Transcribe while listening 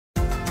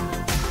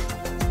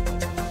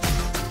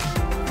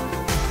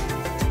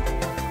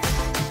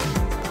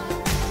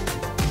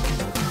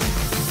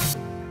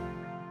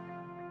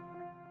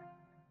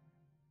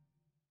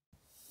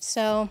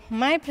So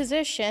my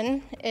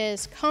position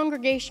is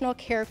Congregational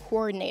Care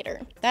Coordinator.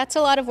 That's a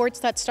lot of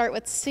words that start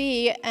with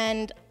C,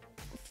 and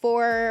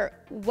for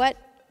what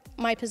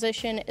my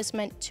position is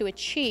meant to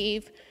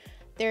achieve,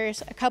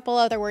 there's a couple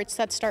other words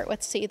that start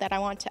with C that I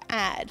want to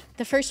add.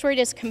 The first word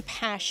is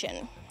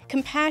compassion.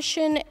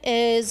 Compassion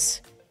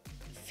is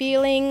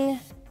feeling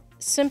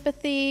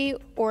sympathy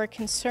or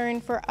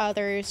concern for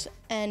others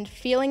and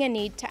feeling a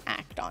need to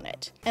act on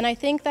it. And I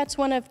think that's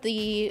one of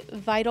the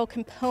vital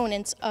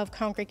components of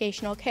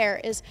congregational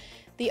care, is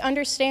the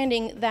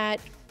understanding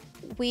that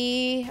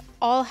we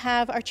all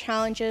have our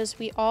challenges,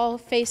 we all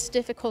face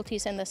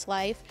difficulties in this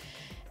life,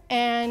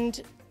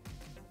 and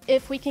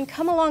if we can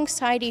come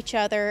alongside each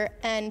other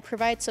and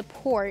provide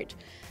support,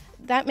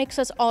 that makes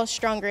us all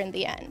stronger in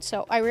the end.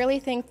 So I really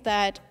think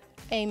that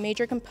a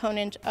major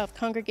component of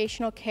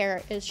congregational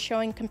care is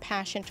showing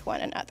compassion to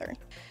one another.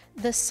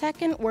 The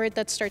second word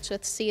that starts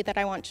with C that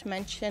I want to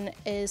mention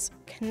is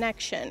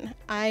connection.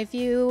 I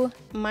view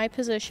my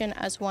position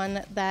as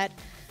one that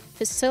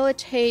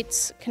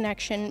facilitates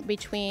connection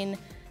between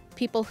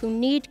people who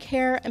need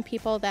care and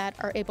people that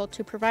are able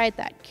to provide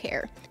that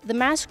care. The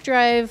mask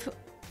drive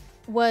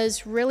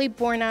was really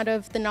born out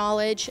of the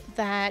knowledge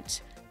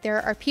that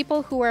there are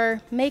people who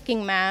are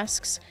making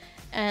masks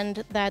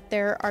and that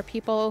there are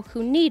people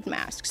who need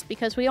masks,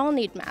 because we all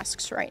need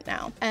masks right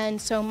now. And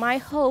so my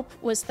hope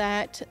was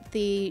that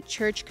the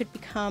church could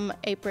become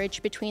a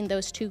bridge between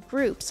those two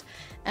groups.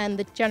 And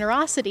the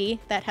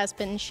generosity that has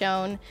been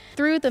shown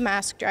through the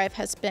mask drive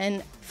has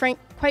been,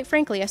 quite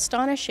frankly,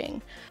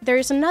 astonishing.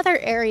 There's another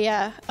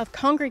area of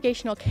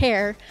congregational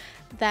care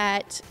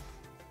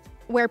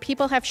where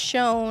people have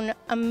shown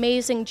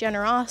amazing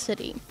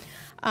generosity.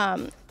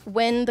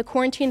 When the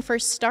quarantine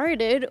first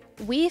started,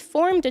 we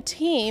formed a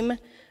team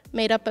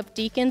made up of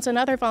deacons and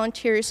other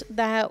volunteers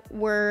that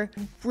were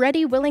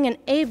ready, willing, and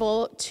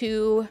able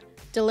to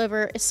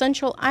deliver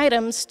essential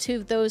items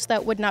to those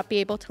that would not be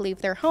able to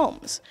leave their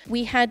homes.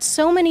 We had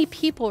so many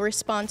people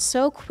respond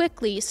so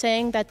quickly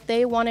saying that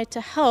they wanted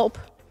to help,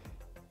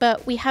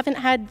 but we haven't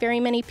had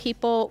very many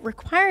people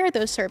require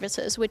those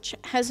services, which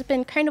has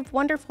been kind of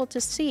wonderful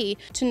to see,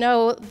 to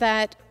know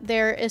that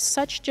there is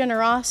such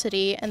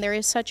generosity and there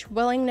is such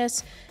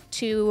willingness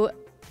to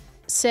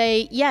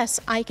say, yes,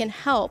 I can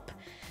help.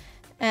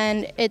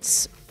 And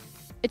it's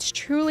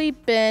truly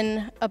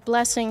been a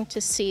blessing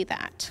to see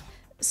that.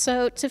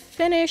 So to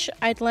finish,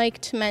 I'd like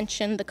to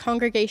mention the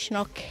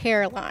Congregational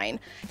Care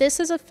Line. This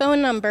is a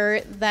phone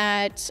number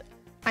that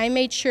I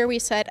made sure we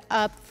set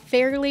up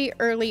fairly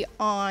early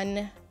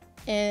on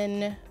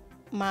in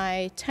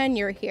my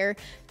tenure here,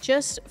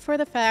 just for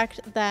the fact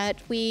that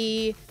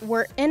we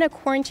were in a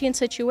quarantine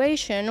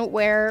situation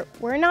where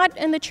we're not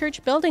in the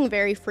church building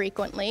very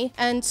frequently,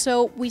 and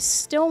so we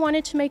still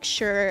wanted to make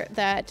sure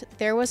that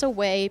there was a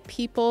way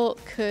people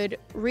could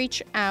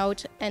reach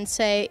out and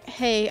say,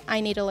 hey, I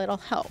need a little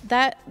help.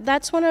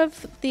 That's one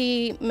of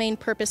the main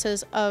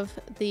purposes of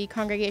the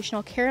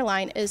Congregational Care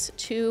Line, is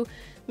to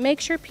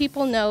make sure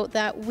people know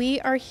that we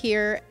are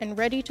here and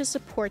ready to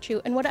support you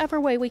in whatever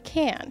way we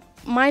can.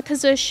 My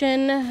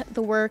position,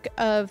 the work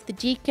of the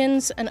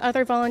deacons and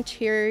other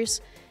volunteers,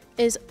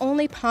 is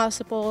only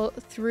possible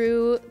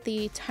through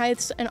the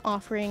tithes and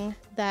offering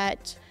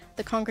that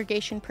the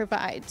congregation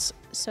provides.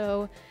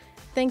 So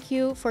thank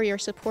you for your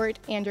support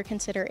and your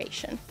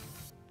consideration.